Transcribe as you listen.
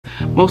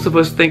Most of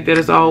us think that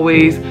it's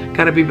always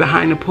got to be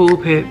behind the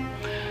pulpit,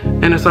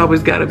 and it's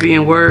always got to be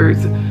in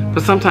words.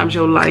 But sometimes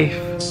your life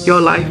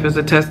is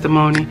a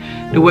testimony.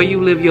 The way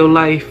you live your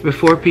life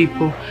before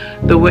people,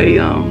 the way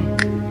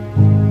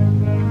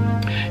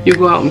you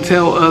go out and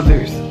tell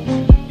others,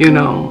 you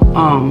know.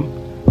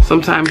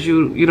 Sometimes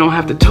you don't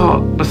have to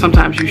talk, but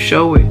sometimes you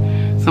show it.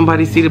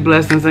 Somebody see the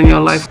blessings in your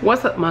life.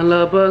 What's up, my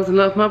love bugs and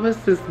love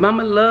muffins? It's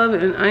Mama Love,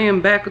 and I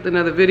am back with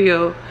another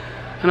video.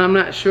 And I'm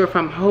not sure if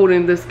I'm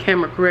holding this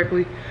camera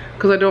correctly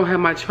because I don't have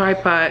my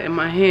tripod in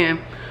my hand.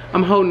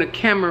 I'm holding the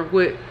camera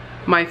with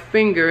my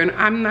finger, and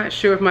I'm not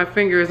sure if my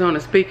finger is on the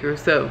speaker,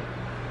 so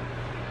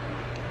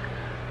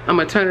I'm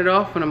gonna turn it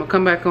off and I'm gonna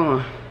come back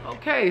on.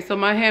 Okay, so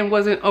my hand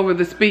wasn't over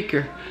the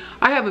speaker.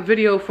 I have a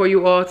video for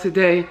you all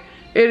today.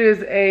 It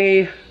is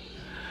a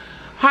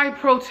high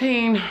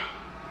protein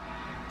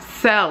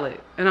salad,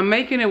 and I'm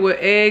making it with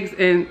eggs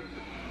and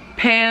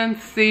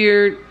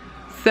pan-seared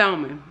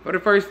salmon. For the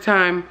first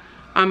time,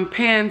 I'm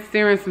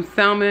pan-searing some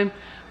salmon.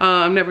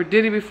 I've never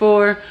did it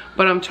before,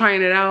 but I'm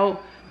trying it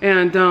out,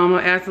 and I'm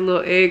gonna add some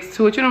little eggs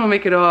to it. You know, I'm gonna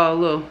make it all a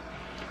little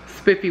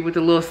spiffy with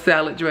the little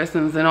salad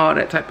dressings and all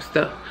that type of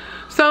stuff.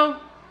 So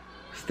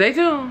stay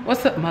tuned.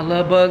 What's up, my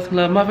love bugs,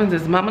 love muffins?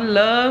 It's Mama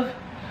Love.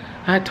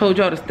 I told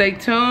y'all to stay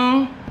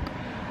tuned.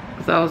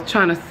 So I was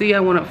trying to see, I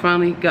went up,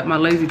 finally got my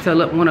lazy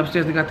tail up, went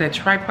upstairs and got that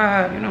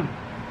tripod, you know.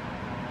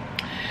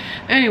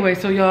 Anyway,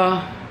 so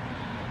y'all,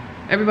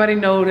 everybody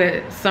know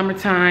that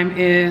summertime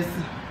is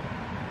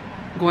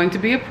going to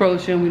be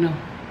approaching. We know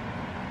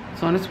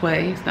it's on its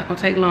way. It's not gonna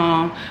take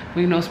long.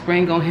 We know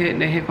spring gonna hit, and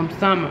then here comes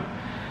summer.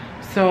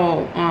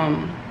 So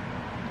I'm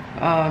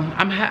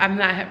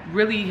not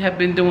really have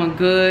been doing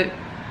good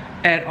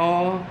at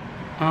all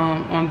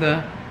on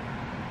the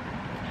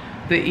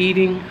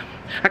eating.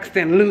 I can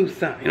stand to lose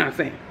something, you know what I'm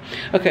saying?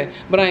 Okay,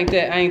 but I ain't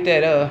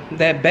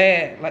that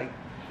bad, like,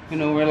 you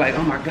know, we're like,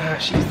 oh my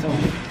gosh, she's so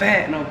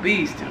fat and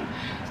obese. You know,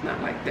 it's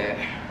not like that.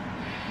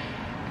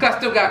 I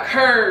still got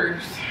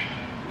curves,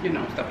 you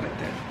know, stuff like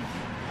that.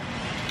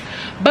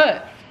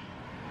 But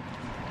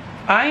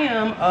I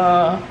am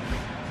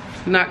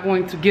not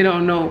going to get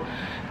on no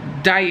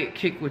diet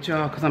kick with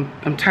y'all, because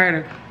I'm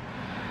tired of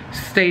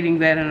stating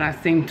that, and I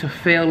seem to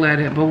fail at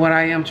it. But what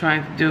I am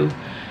trying to do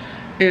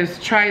is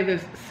try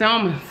this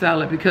salmon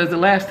salad, because the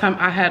last time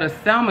I had a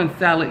salmon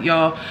salad,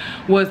 y'all,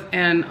 was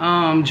in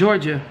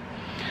Georgia,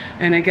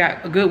 and they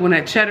got a good one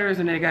at Cheddar's,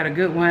 and they got a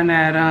good one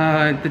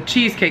at the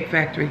Cheesecake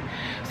Factory.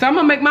 So I'm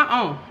gonna make my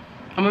own.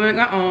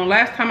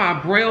 Last time I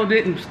broiled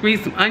it and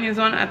squeezed some onions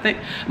on it, I think,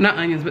 not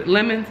onions, but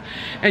lemons,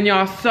 and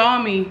y'all saw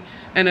me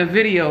in a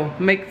video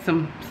make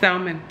some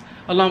salmon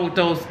along with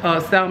those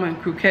salmon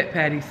croquette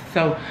patties.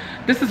 So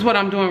this is what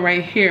I'm doing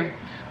right here.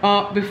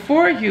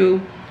 Before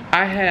you,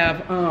 I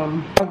have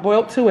I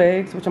boiled 2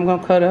 eggs, which I'm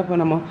gonna cut up,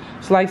 and I'm gonna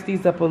slice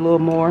these up a little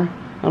more,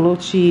 a little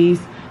cheese,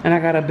 and I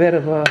got a bit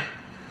of a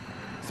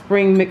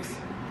spring mix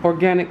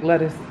organic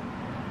lettuce.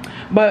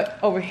 But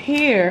over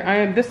here,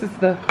 this is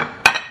the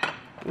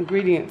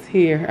ingredients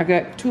here. I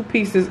got 2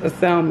 pieces of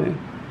salmon.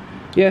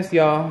 Yes,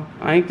 y'all,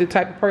 I ain't the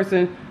type of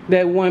person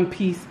that 1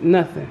 piece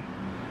nothing.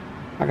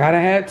 I gotta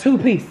have 2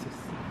 pieces.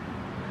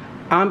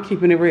 I'm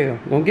keeping it real.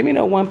 Don't give me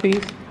no 1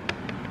 piece.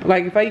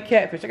 Like if I eat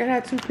catfish, I gotta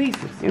have 2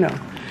 pieces, you know.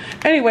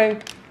 Anyway,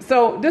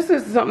 so this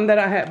is something that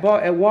I had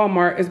bought at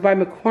Walmart. It's by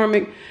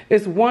McCormick.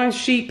 It's 1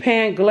 sheet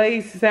pan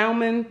glazed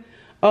salmon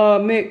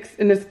mix,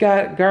 and it's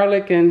got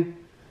garlic and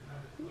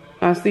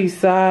I see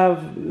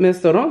salve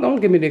mist. So don't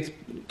give me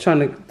trying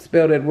to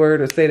spell that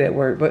word or say that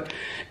word. But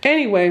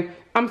anyway,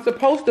 I'm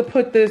supposed to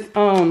put this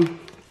in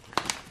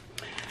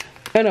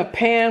a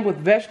pan with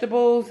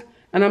vegetables,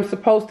 and I'm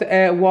supposed to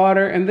add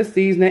water and the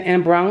seasoning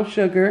and brown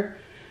sugar,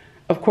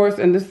 of course,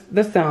 and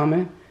the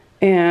salmon.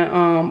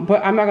 And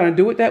but I'm not gonna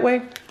do it that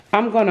way.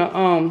 I'm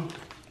gonna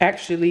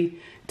actually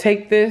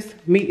take this,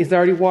 meat is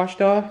already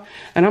washed off,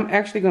 and I'm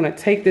actually gonna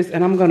take this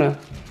and I'm gonna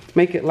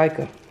make it like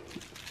a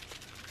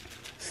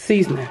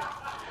seasoning.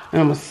 And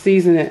I'm gonna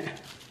season it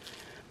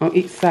on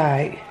each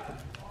side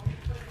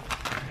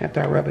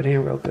after I rub it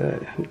in real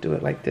good. I'm gonna do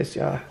it like this,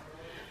 y'all.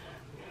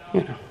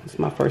 You know, it's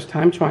my first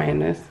time trying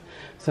this,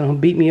 so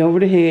don't beat me over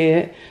the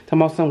head. Talking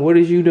about something, what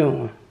is you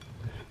doing?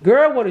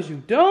 Girl, what is you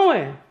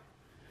doing?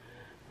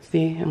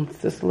 See, I'm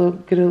just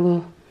get a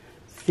little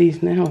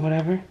seasoning or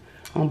whatever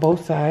on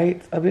both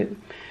sides of it.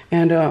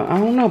 And I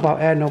don't know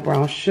about adding no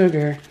brown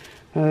sugar,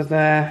 because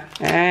I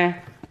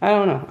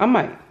don't know. I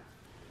might.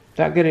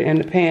 So I'll get it in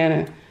the pan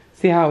and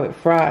see how it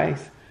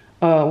fries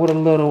with a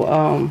little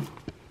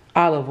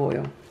olive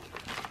oil.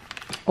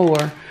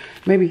 Or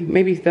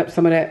maybe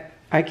some of that,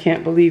 I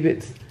can't believe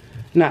it's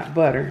not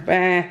butter. But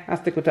I'll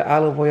stick with the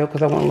olive oil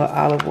because I want a little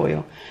olive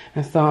oil.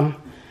 And so I'm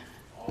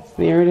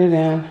smearing it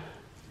in.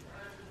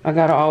 I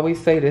gotta always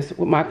say this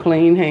with my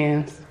clean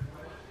hands.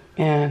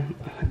 And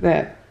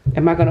that,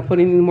 am I gonna put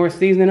any more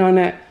seasoning on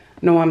that?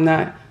 No, I'm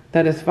not.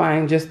 That is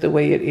fine just the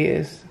way it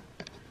is.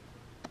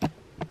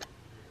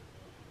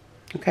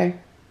 Okay.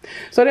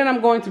 So then I'm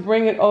going to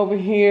bring it over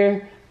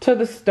here to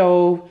the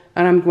stove,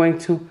 and I'm going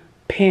to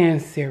pan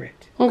sear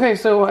it. Okay,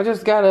 so I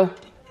just got a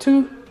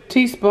 2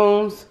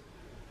 teaspoons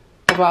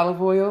of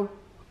olive oil,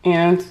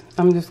 and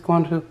I'm just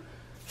going to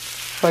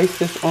place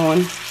this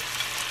on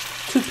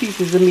 2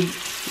 pieces of meat,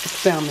 of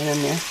salmon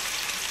in there,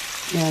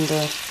 and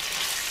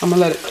I'm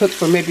gonna let it cook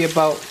for maybe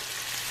about,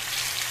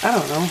 I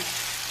don't know,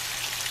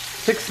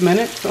 6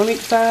 minutes on each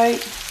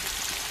side.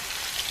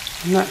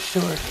 I'm not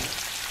sure.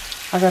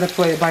 I gotta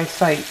play it by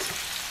sight.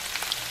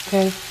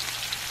 Okay.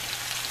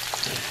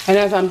 And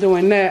as I'm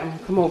doing that, I'm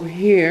gonna come over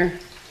here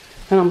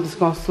and I'm just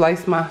gonna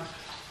slice my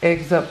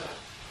eggs up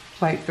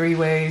like 3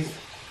 ways,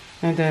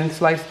 and then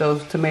slice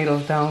those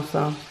tomatoes down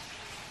some,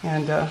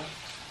 and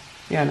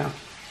you know,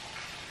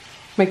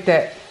 make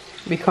that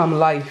become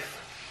life.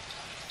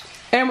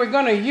 And we're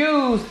gonna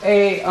use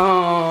a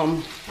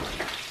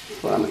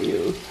what I'm gonna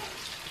use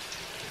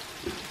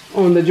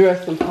on the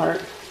dressing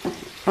part.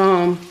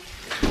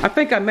 I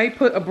think I may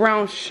put a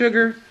brown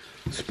sugar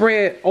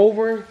spread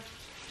over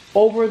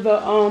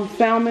the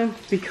salmon,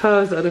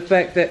 because of the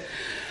fact that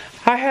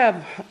I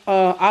have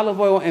olive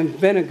oil and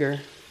vinegar.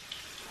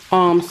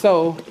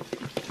 So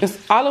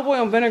olive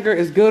oil and vinegar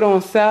is good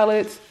on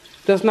salads.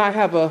 Does not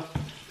have a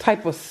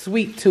type of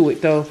sweet to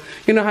it though.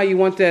 You know how you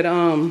want that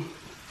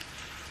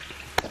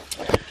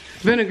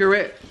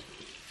vinaigrette,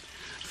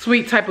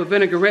 sweet type of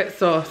vinaigrette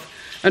sauce.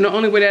 And the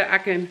only way that I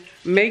can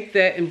make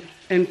that and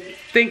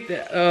think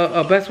that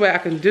a best way I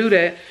can do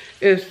that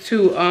is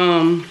to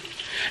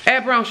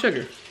add brown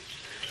sugar.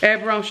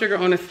 Add brown sugar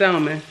on the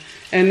salmon,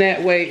 and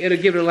that way it'll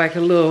give it like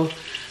a little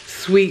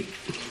sweet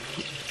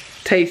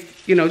taste,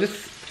 you know, just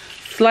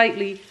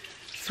slightly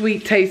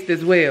sweet taste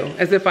as well,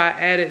 as if I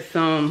added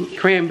some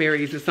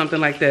cranberries or something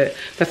like that.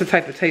 That's the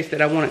type of taste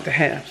that I want it to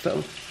have.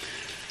 So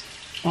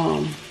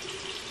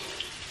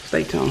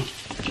stay tuned.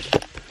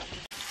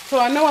 So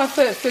I know I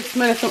said 6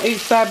 minutes on each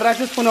side, but I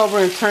just went over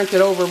and turned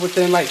it over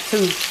within like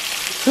two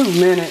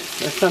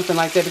minutes or something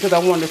like that, because I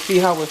wanted to see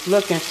how it's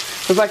looking.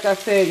 Because like I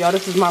said, y'all,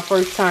 this is my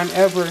first time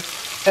ever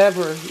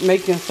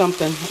making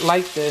something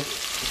like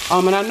this.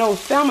 And I know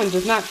salmon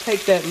does not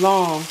take that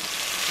long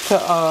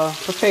to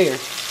prepare.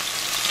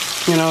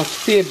 You know,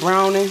 see it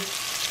browning.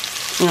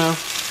 You know,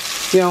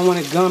 you don't want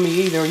it gummy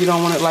either. You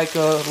don't want it like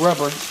a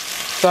rubber.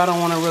 So I don't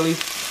want to really,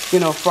 you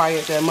know, fry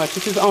it that much.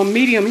 This is on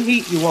medium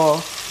heat, you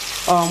all.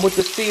 With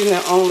the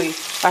seasoning only.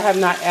 I have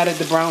not added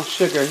the brown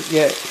sugar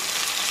yet.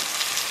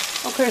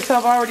 Okay, so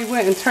I've already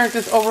went and turned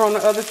this over on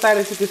the other side.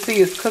 As you can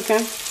see, it's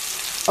cooking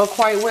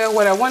quite well.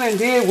 What I went and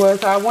did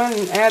was I went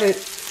and added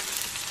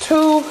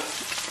 2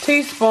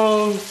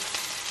 teaspoons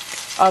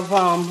of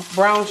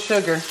brown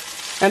sugar,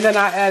 and then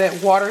I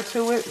added water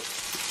to it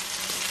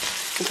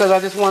because I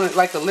just wanted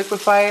like to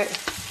liquefy it.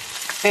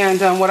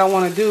 And what I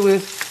want to do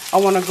is I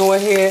want to go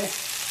ahead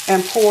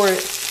and pour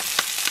it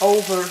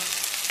over.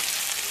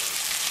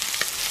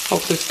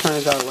 Hope this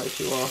turns out right,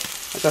 you all.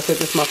 Like I said,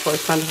 this is my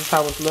first time. This is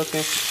how it's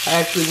looking.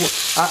 I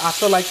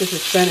feel like this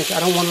is finished. I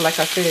don't want to, like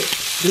I said,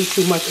 do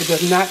too much. It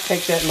does not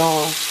take that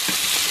long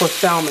for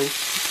salmon,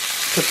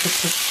 to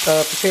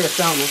prepare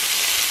salmon.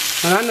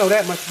 And I know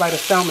that much by the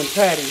salmon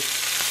patty.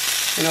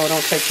 You know, it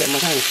don't take that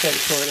much. I ain't set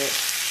it for that.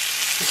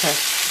 Okay.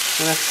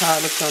 And that's how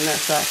it looks on that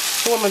side.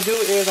 So what I'm going to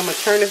do is I'm going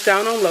to turn this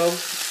down on low.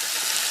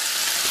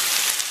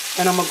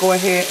 And I'm going to go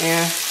ahead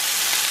and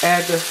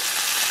add the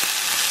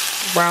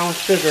brown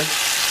sugar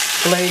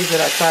glaze that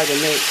I tried to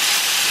make.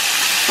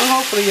 And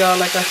hopefully, y'all,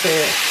 like I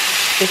said,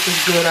 this is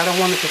good. I don't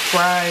want it to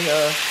fry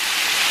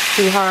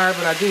too hard,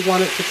 but I do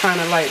want it to kind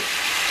of like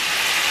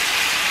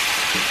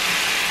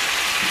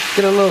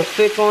get a little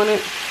thick on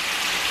it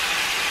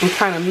and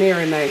kind of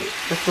marinate.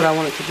 That's what I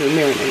want it to do,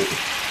 marinate.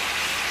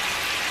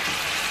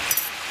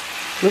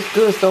 Looks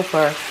good so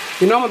far.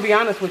 You know, I'm gonna be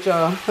honest with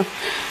y'all.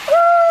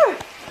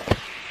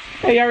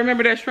 Hey, y'all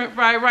remember that shrimp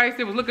fried rice?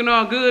 It was looking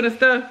all good and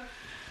stuff,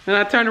 and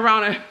I turned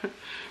around and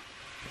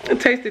it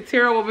tasted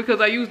terrible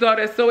because I used all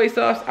that soy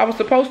sauce. I was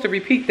supposed to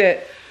repeat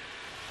that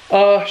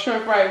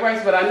shrimp fried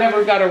rice, but I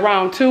never got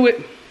around to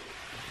it.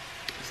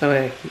 So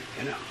hey,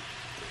 you know,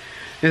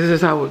 this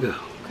is how it go.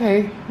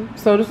 Okay,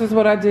 so this is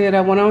what I did.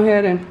 I went on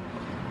ahead and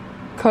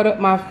cut up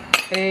my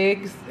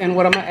eggs and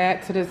what I'm gonna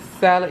add to this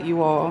salad,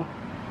 you all,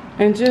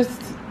 and just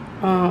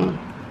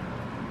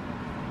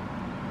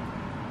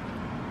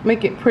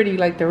make it pretty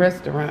like the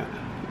restaurant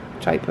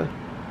type of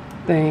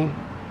thing.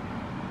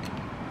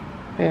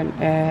 And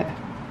add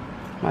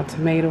my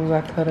tomatoes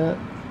I cut up.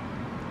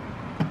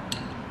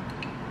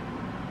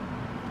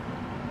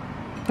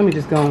 Let me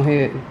just go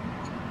ahead and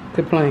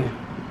quit playing.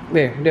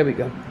 There we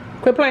go.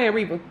 Quit playing,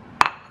 Reba.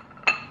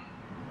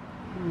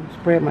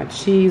 Spread my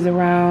cheese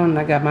around.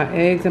 I got my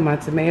eggs and my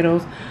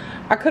tomatoes.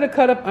 I could have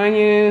cut up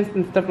onions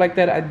and stuff like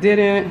that. I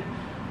didn't.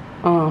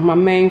 My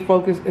main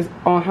focus is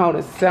on how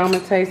the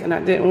salmon tastes, and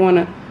I didn't want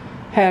to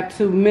have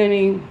too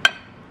many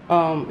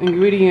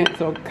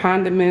ingredients or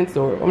condiments,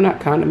 or not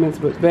condiments,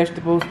 but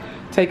vegetables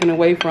taken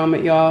away from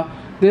it, y'all.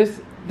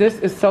 This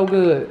is so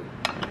good.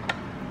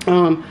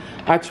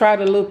 I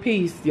tried a little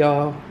piece,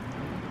 y'all,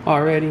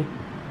 already,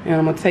 and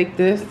I'm gonna take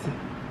this.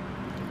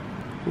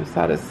 That's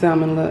how the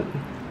salmon look.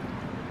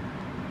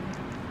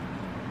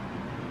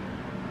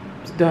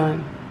 It's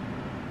done.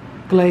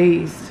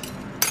 glazed.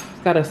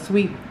 It's got a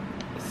sweet,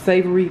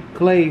 savory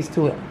glaze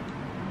to it.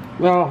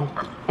 Y'all,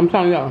 I'm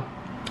telling y'all,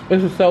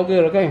 this is so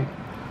good, okay?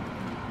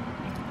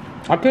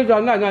 I kid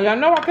y'all not. Now, y'all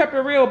know I kept it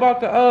real about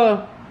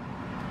the,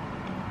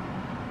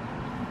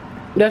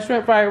 that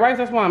shrimp fried rice.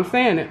 That's why I'm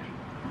saying it.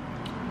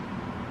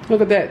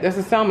 Look at that. That's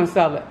a salmon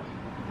salad.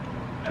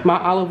 My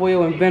olive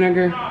oil and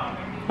vinegar.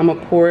 I'm going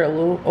to pour it a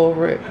little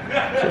over it.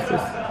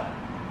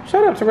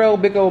 Shut up, Terrell,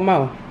 big old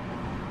mouth.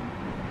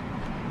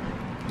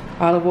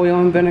 Olive oil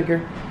and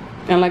vinegar.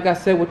 And like I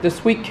said, with the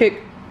sweet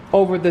kick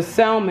over the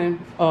salmon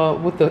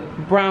with the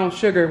brown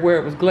sugar where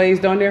it was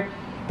glazed on there,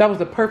 that was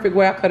the perfect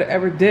way I could have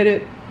ever did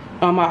it.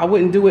 I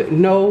wouldn't do it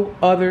no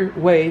other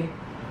way.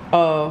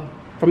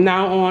 From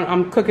now on,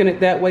 I'm cooking it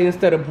that way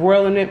instead of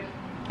broiling it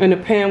in the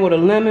pan with a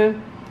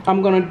lemon.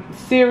 I'm gonna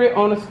sear it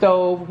on the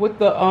stove with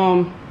the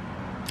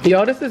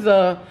y'all, this is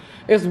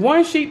it's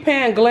one sheet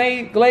pan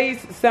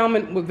glazed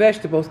salmon with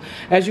vegetables.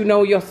 As you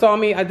know, y'all saw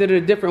me, I did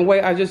it a different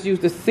way. I just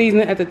used the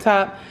seasoning at the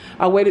top.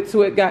 I waited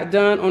till it got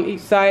done on each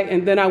side,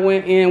 and then I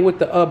went in with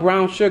the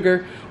brown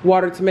sugar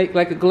water to make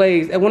like a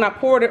glaze. And when I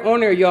poured it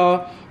on there,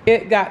 y'all,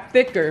 it got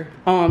thicker.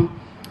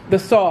 The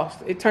sauce,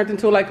 it turned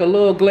into like a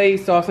little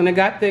glazed sauce, and it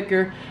got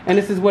thicker, and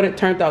this is what it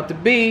turned out to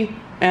be.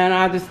 And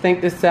I just think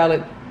this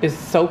salad is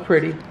so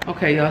pretty.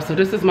 Okay, y'all, so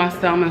this is my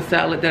salmon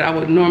salad that I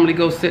would normally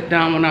go sit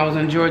down when I was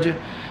in Georgia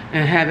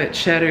and have at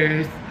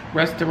Cheddar's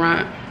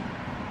restaurant,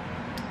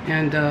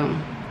 and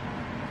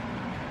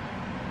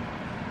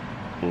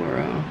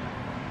or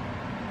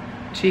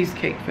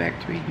Cheesecake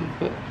Factory. You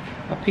put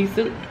a piece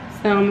of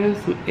salmon,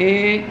 some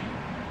egg,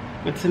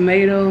 a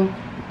tomato,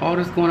 all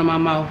this going in my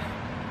mouth.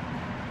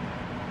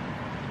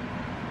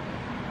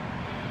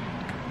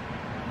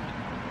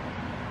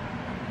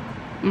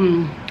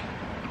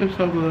 It's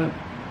so good.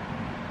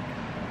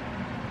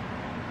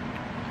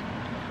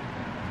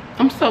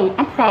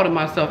 I'm proud of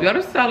myself, y'all.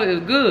 This salad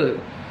is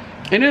good,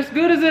 and as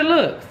good as it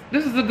looks.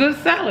 This is a good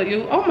salad,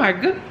 you. Oh my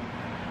goodness.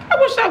 I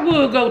wish I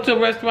would go to a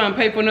restaurant and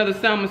pay for another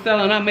salmon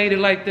salad, and I made it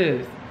like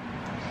this.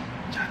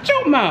 Shut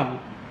your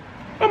mouth.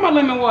 Where my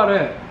lemon water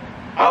at?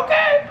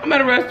 Okay, I'm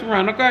at a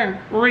restaurant. Okay,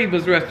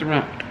 Reva's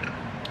restaurant.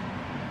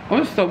 Oh,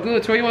 it's so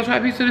good. Troy, you want to try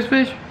a piece of this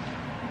fish?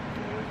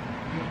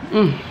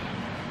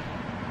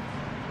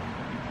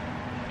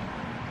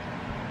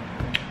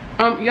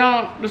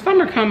 Y'all, the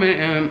summer coming,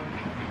 and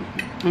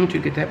I want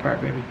you to get that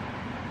part, baby,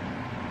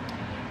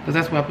 because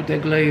that's why I put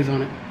that glaze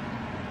on it.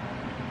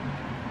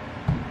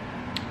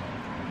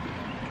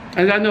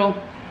 As I know,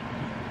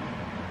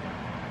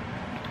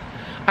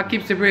 I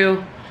keeps it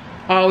real.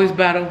 I always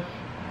battle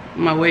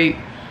my weight.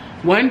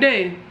 One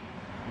day,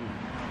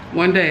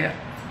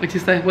 what you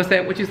say? What's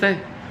that? What you say?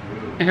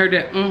 I heard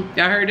that.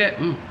 Y'all heard that?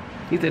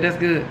 He said that's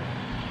good.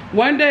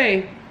 One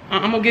day,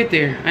 I'm gonna get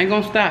there. I ain't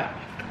gonna stop.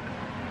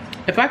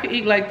 If I could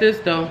eat like this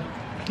though,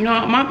 you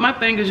know, my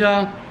thing is,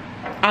 y'all,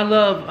 I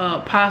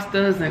love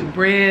pastas and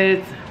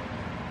breads.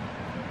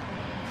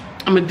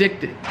 I'm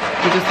addicted.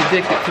 I'm just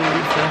addicted to them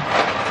and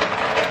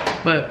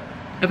stuff. But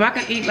if I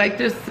can eat like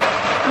this,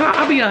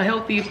 I'll be a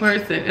healthy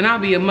person, and I'll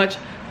be a much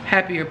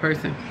happier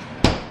person.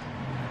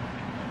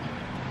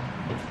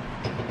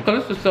 Oh,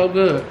 this is so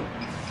good.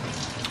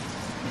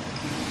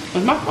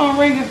 Is my phone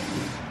ringing?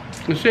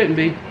 It shouldn't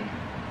be.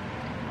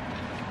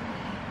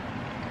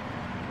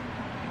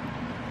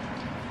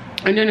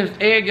 And then this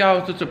egg,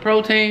 y'all, is just a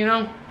protein, you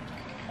know?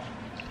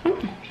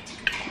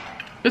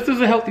 This is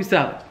a healthy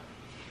salad.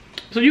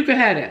 So you can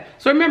have that.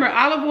 So remember,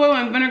 olive oil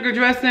and vinegar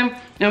dressing,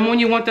 and when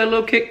you want that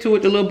little kick to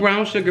it, the little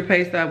brown sugar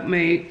paste I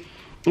made,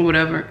 or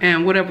whatever,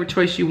 and whatever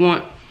choice you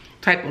want,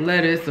 type of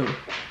lettuce, or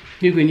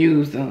you can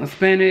use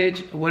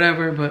spinach, or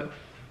whatever, but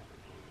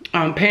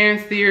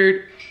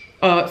pan-seared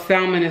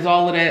salmon is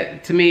all of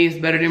that. To me, it's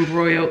better than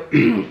broiled.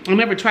 I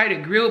never tried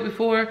it grilled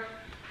before,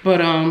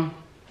 but I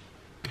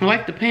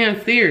like the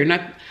pan-seared.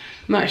 I'm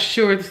not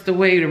sure it's the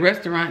way the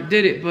restaurant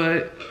did it,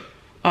 but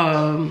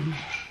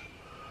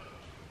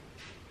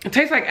it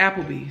tastes like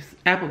Applebee's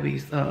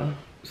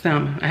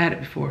salmon. I had it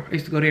before. I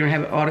used to go there and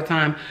have it all the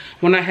time.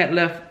 When I had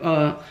left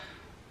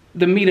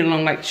the meat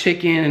alone, like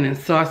chicken and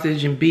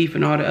sausage and beef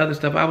and all the other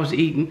stuff, I was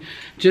eating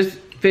just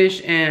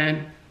fish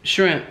and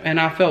shrimp, and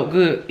I felt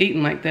good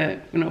eating like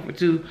that, you know, for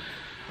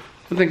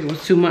I think it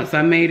was 2 months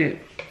I made it.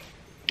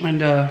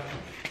 And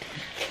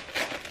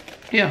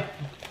yeah,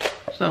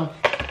 so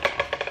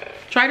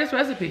try this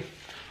recipe.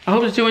 I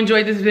hope that you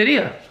enjoyed this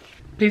video.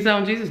 Peace out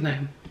in Jesus'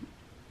 name.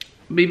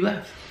 Be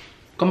blessed.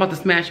 I'm about to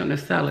smash on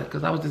this salad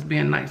because I was just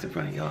being nice in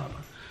front of y'all.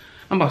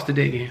 I'm about to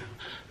dig in.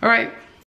 All right.